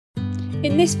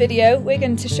In this video, we're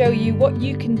going to show you what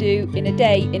you can do in a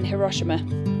day in Hiroshima.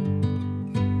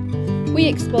 We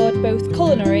explored both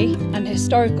culinary and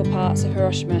historical parts of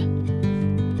Hiroshima.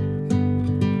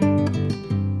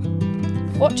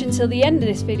 Watch until the end of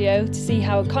this video to see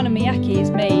how Okonomiyaki is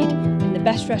made in the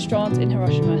best restaurant in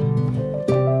Hiroshima.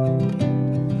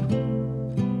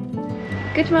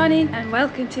 Good morning and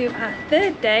welcome to our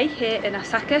third day here in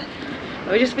Osaka.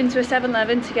 We've just been to a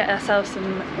 7-Eleven to get ourselves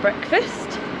some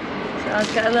breakfast. So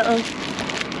I'll get a little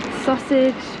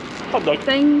sausage hot dog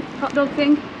thing.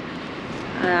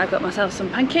 I've got myself some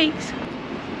pancakes.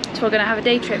 So we're going to have a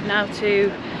day trip now to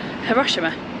Hiroshima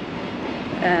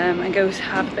and go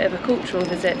have a bit of a cultural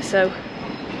visit,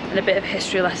 and a bit of a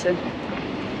history lesson.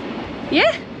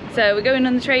 Yeah, so we're going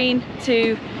on the train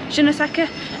to Osaka,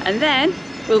 and then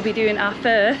we'll be doing our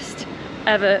first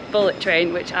ever bullet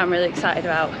train, which I'm really excited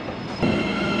about.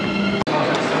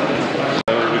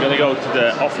 We're going to go to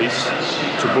the office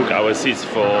to book our seats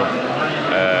for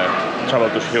travel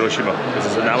to Hiroshima, because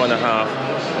it's an hour and a half,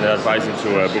 and they're advising to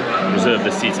reserve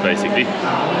the seats basically.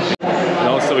 And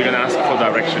also we're going to ask for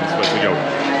directions where to go,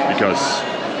 because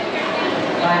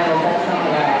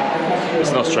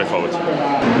it's not straightforward.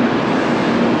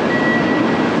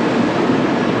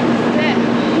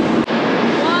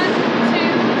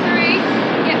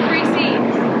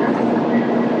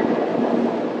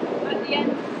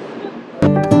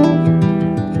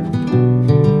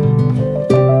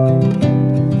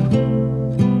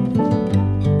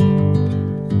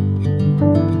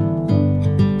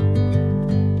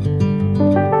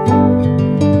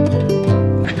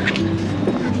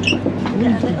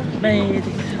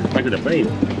 ไปกับเด็กไม่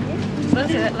Well,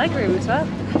 it's a leg room as well.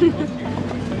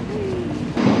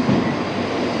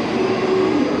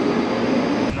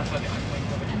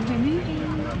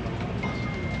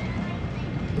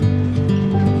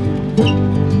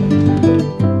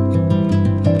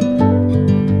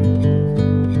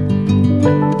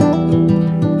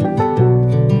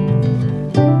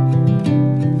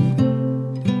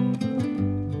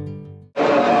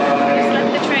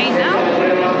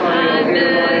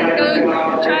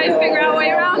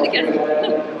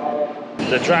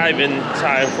 The driving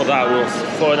time for that was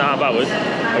 4.5 hours,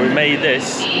 and we made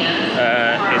this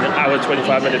in an hour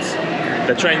 25 minutes.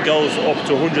 The train goes up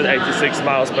to 186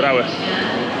 miles per hour.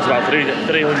 It's about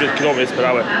 300 kilometers per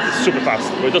hour. It's super fast,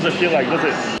 but it doesn't feel like, does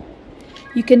it?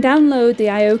 You can download the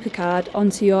IOCA card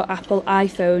onto your Apple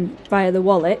iPhone via the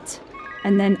wallet,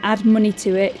 and then add money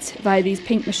to it via these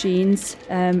pink machines,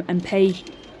 and pay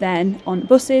then on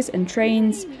buses and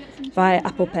trains via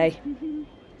Apple Pay.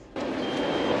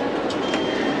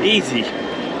 Easy.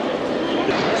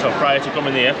 So prior to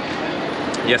coming here,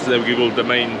 yesterday we googled the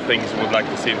main things we would like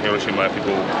to see in Hiroshima,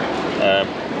 people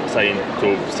saying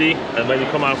to see, and when you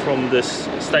come out from this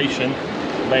station,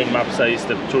 the main map says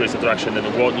the tourist attraction and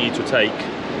what you need to take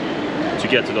to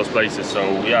get to those places.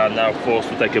 So we are now forced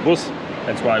to take a bus,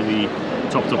 that's why we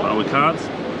topped up our cards.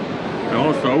 And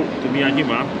also, to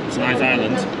Miyajima, it's a nice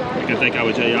island, we can take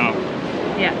our JR.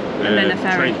 Yeah, and then a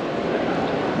ferry. Train.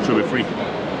 Should be free.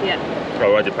 Yeah.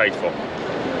 Already paid for.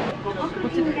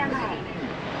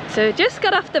 So just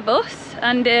got off the bus,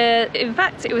 and in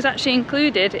fact it was actually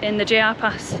included in the JR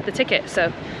Pass, the ticket,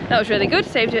 so that was really good,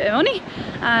 saved a bit of money.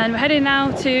 And we're heading now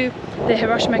to the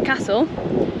Hiroshima Castle,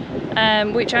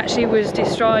 which actually was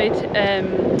destroyed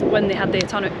when they had the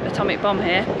atomic bomb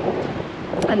here,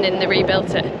 and then they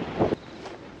rebuilt it.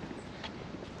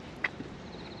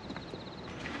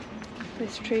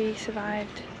 This tree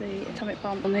survived the atomic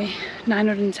bomb, only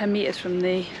 910 metres from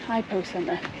the Hypo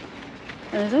Centre.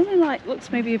 And there's only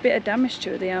looks maybe a bit of damage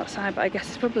to it the outside, but I guess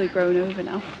it's probably grown over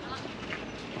now.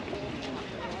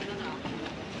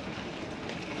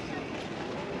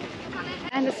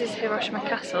 And this is Hiroshima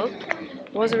Castle.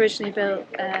 It was originally built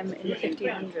in the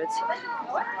 1500s,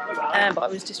 but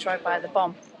it was destroyed by the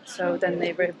bomb. So then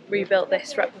they rebuilt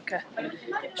this replica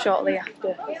shortly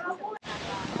after.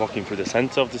 Walking through the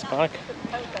centre of this park,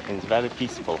 and it's very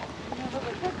peaceful.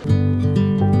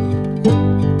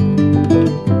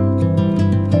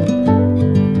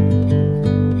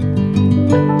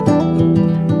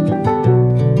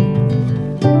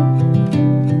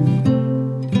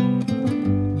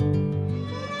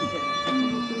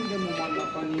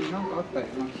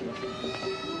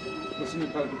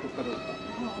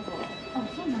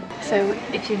 So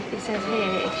it says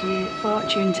here, if your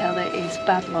fortune teller is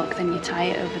bad luck, then you tie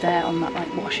it over there on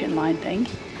that washing line thing,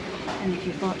 and if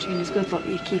your fortune is good luck,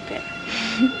 you keep it.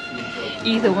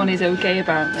 Either one is okay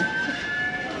apparently.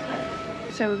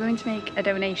 So we're going to make a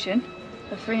donation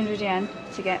of 300 yen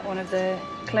to get one of the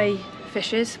clay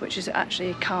fishes, which is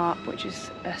actually a carp, which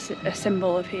is a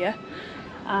symbol of here.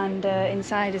 and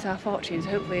inside is our fortune, so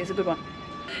hopefully it's a good one.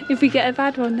 If we get a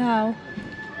bad one now,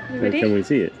 you ready? Can we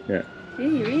see it? Yeah. Yeah,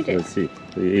 you read it. Let's see.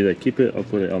 You either keep it or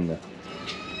put it on there.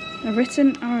 A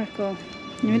written oracle.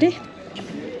 You ready?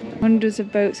 Hundreds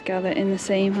of boats gather in the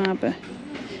same harbour.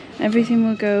 Everything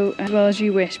will go as well as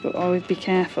you wish, but always be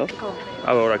careful. Cool.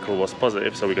 Our oracle was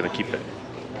positive, so we're going to keep it.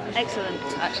 Excellent,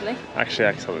 actually. Actually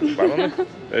excellent.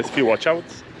 There's a few watch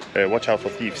outs. Watch out for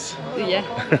thieves. Yeah,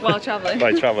 while travelling.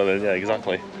 By travelling, yeah,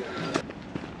 exactly.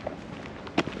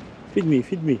 Feed me,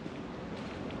 feed me.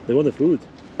 They want the food.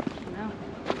 No.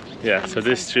 Yeah, so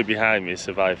this tree behind me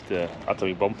survived the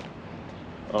atomic bomb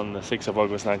on the 6th of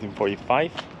August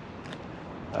 1945.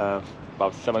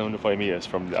 About 740 meters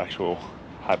from the actual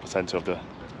hypocenter of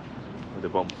the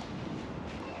bomb.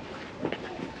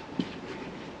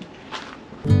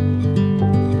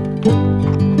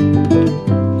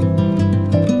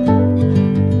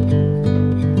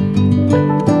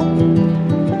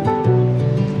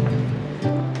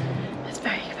 It's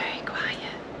very, very quiet,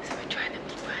 so we're trying to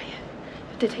be quiet. You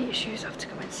have to take your shoes off to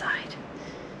go inside.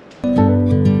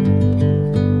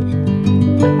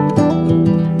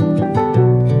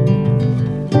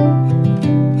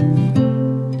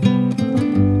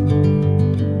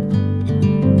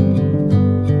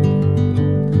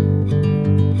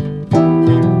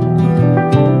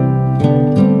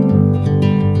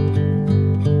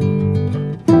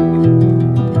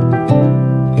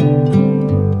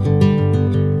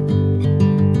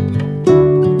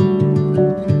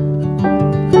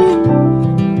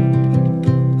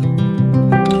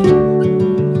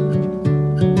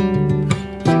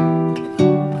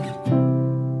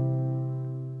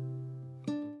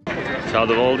 So out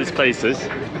of all these places,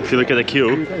 if you look at the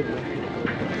queue,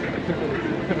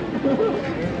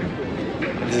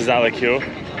 this is our queue.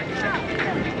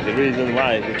 The reason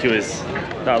why the queue is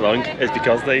that long is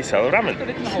because they sell ramen.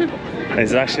 And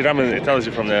it's actually ramen, it tells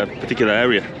you from the particular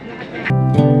area.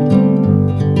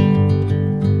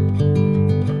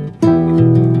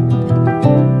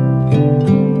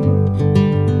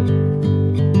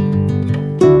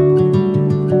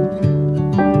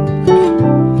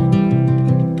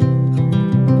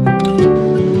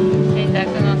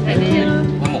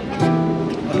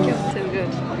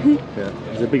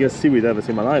 It's the biggest seaweed I've ever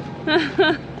seen in my life.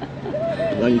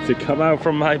 I need to come out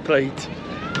from my plate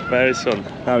very soon.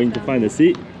 Now we need to find a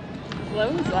seat.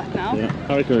 Loads left now. Yeah.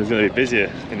 I reckon it's going to be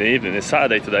busier in the evening. It's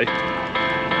Saturday today.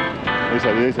 Looks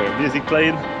like there's music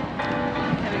playing.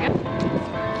 There we go.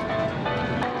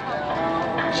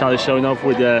 Charlie's showing off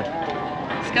with the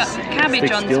It's got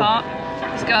cabbage on top.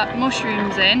 It's got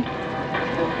mushrooms in,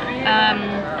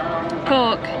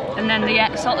 pork, and then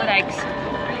the salted eggs.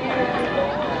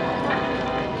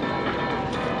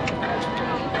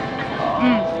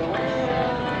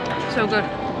 So good.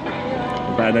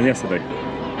 Better than yesterday.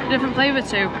 Different flavour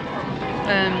to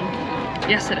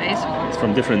yesterday's. It's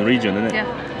from different region, isn't it? Yeah.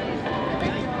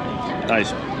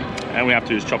 Nice. And we have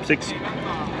to use chopsticks. You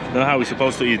know how we're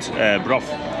supposed to eat broth?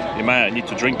 You might need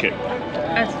to drink it.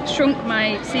 I've shrunk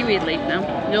my seaweed leaf now.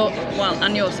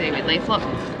 And your seaweed leaf, look.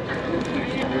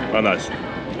 Oh, nice.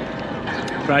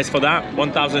 Price for that,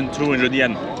 1,200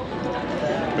 yen.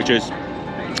 Which is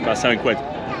about £7.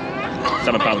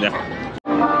 £7, yeah.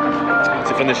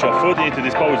 To finish your food, you need to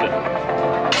dispose it.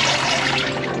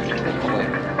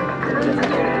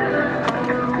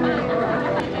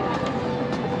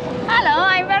 Hello,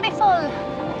 I'm very full.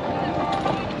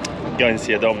 Go and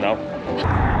see a dome now.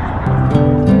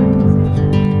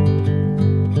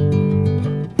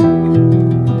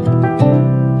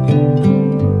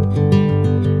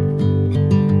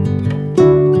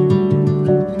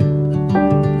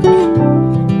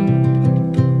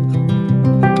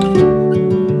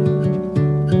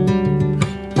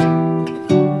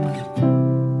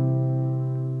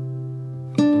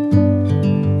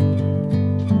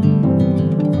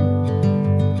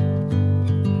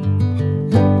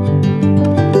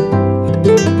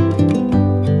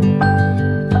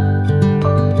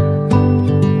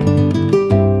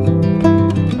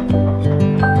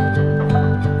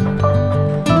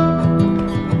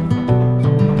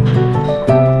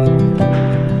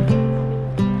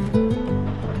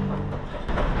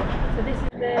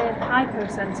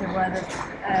 Centre where the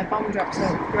bomb drops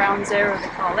at ground zero, they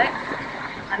call it,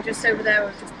 and just over there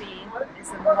we've just been is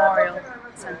the memorial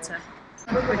centre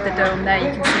with the dome there.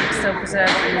 You can see it's still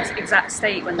preserved in its exact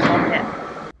state when the bomb hit.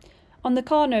 On the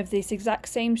corner of this exact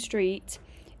same street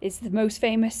is the most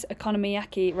famous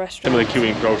Okonomiyaki restaurant. Similar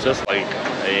queuing process like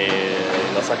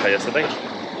in Osaka yesterday.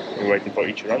 We're waiting for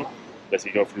each run.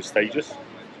 Basically go through stages.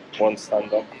 One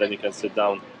stand up, then you can sit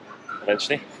down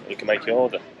eventually. You can make your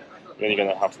order. You're only going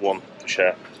to have one to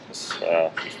share. It's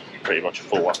pretty much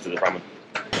full after the ramen.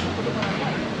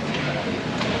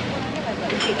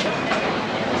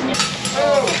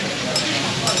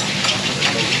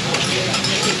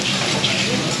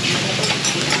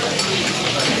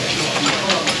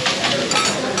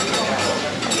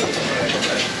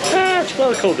 It's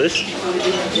well cool this.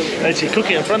 Actually cook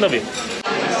it in front of you.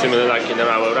 Similar like in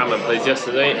our ramen place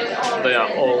yesterday, they are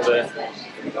all the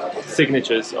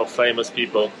signatures of famous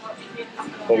people.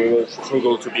 But we will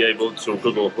struggle to be able to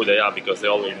Google who they are because they're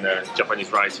all in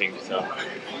Japanese writing. So.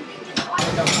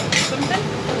 Something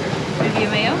with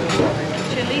your mayo,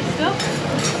 chili stuff,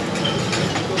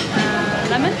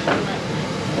 lemon,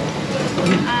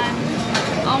 and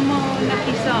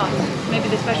Okonomiyaki sauce, maybe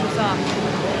the special sauce.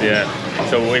 Yeah,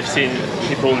 so we've seen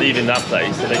people leaving that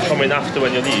place and they come in after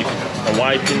when you leave and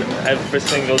wiping every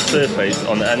single surface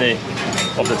on any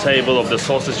of the table of the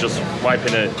sauces, just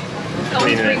wiping it,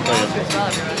 cleaning it. As well.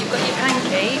 You've got your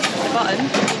pancake at the bottom,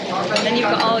 and then you've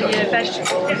got all your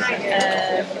vegetables,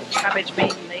 cabbage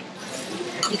mainly,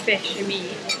 your fish, your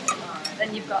meat,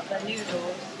 then you've got the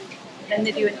noodles, then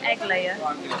they do an egg layer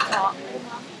on top,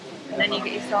 and then you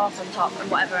get your sauce on top and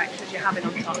whatever extras you're having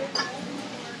on top.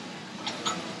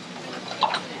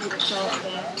 The sauce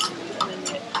there, and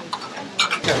then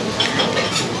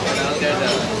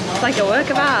it's like a work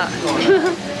of art.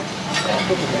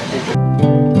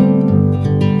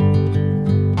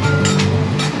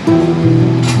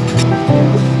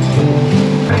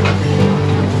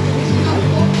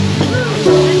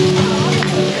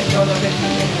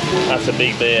 That's a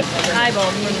big beer.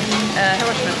 Highball from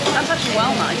Hiroshima. That's actually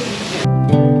well nice.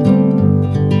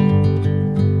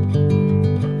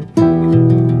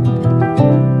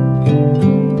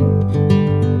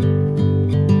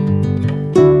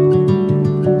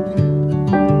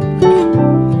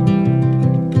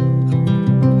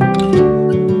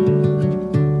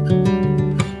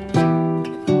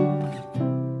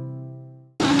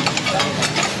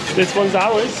 This one's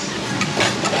ours.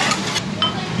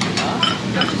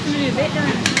 I'm just going to do a bit down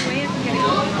the way and get it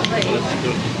all on the plate.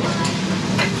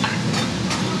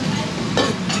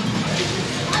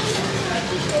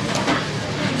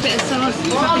 Bit of sauce,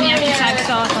 Okonomiyaki type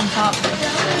sauce on top.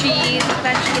 Cheese,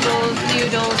 vegetables,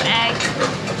 noodles, egg.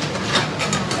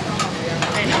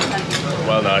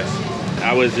 Well, nice.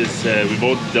 Ours is, we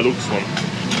bought the deluxe one,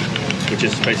 which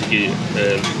is basically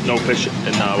no fish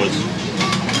in ours.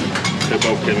 We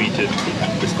both can eat it.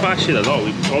 It's quite shit a lot.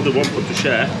 We ordered one for to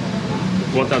share,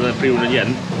 1,300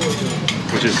 yen,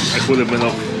 which is equivalent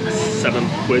of 7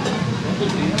 quid.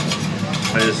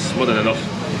 And it's more than enough,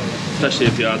 especially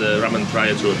if you had a ramen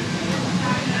prior to it.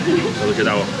 So look at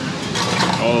that one.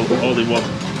 All in one.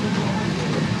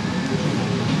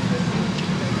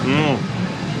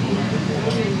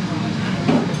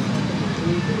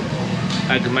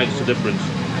 Egg makes a difference.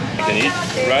 You can eat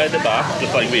right at the back,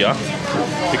 just like we are.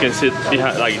 You can sit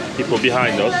behind, like people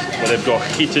behind us, where they've got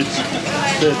heated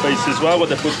surface as well, where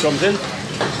the food comes in.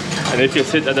 And if you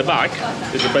sit at the back,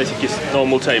 it's basically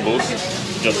normal tables.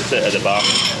 Just sit at the back.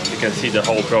 You can see the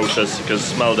whole process. You can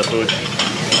smell the food,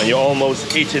 and you're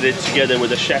almost eating it together with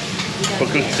the chef who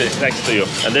cooks it next to you.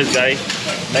 And this guy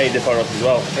made it for us as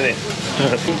well, isn't he?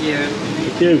 Thank you.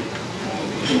 Thank you.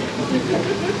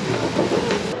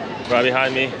 Right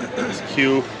behind me is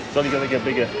queue. It's only going to get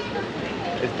bigger.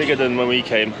 It's bigger than when we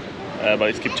came, but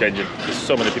it's keep changing. There's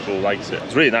so many people who likes it.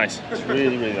 It's really nice. It's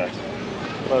really, really nice.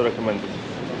 Well recommended.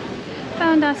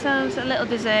 Found ourselves a little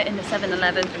dessert in the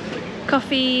 7-Eleven.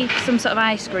 Coffee, some sort of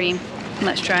ice cream.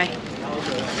 Let's try.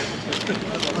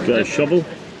 Got a shovel?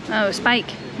 Oh, a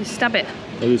spike. You stab it.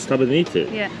 Oh, you stab it and eat it?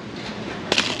 Yeah.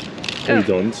 Oh, you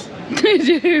don't.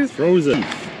 It's frozen.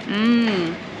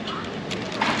 Mmm.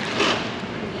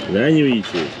 Then you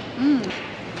eat it. Mm.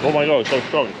 Oh my god, it's so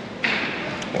strong.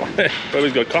 Well,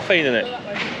 it's got caffeine in it.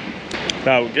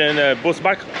 Now, we're getting a bus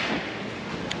back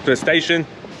to the station.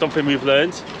 Something we've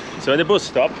learned. So in the bus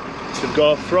stop, to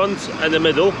go front and the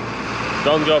middle.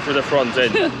 Don't go through the front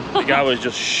end. The guy will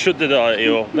just shut the door at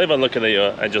you, not even looking at you,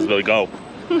 and just will go.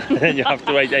 And then you have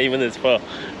to wait 8 minutes for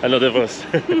another bus.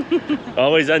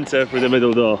 Always enter through the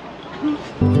middle door.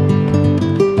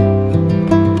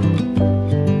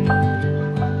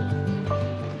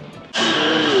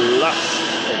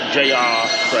 Last JR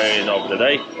train of the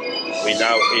day. We're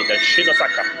now in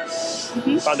Osaka.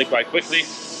 Found it quite quickly.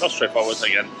 Not straightforward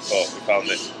again, but we found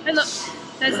it. Hey look,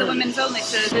 there's the women's only,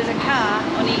 so there's a car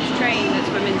on each train that's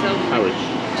women's only.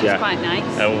 Carriage. It's quite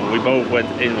nice. And we both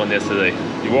went in one yesterday.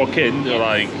 You walk in, you're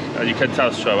like, and you can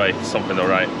tell straight away something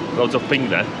alright. Loads of pink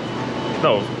there.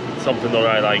 No, something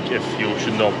alright, like if you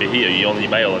should not be here, you only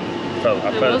mail and There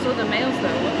was other males though,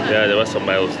 wasn't there? Yeah, there were some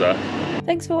males there.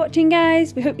 Thanks for watching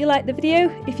guys, we hope you liked the video.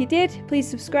 If you did, please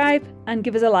subscribe and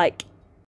give us a like.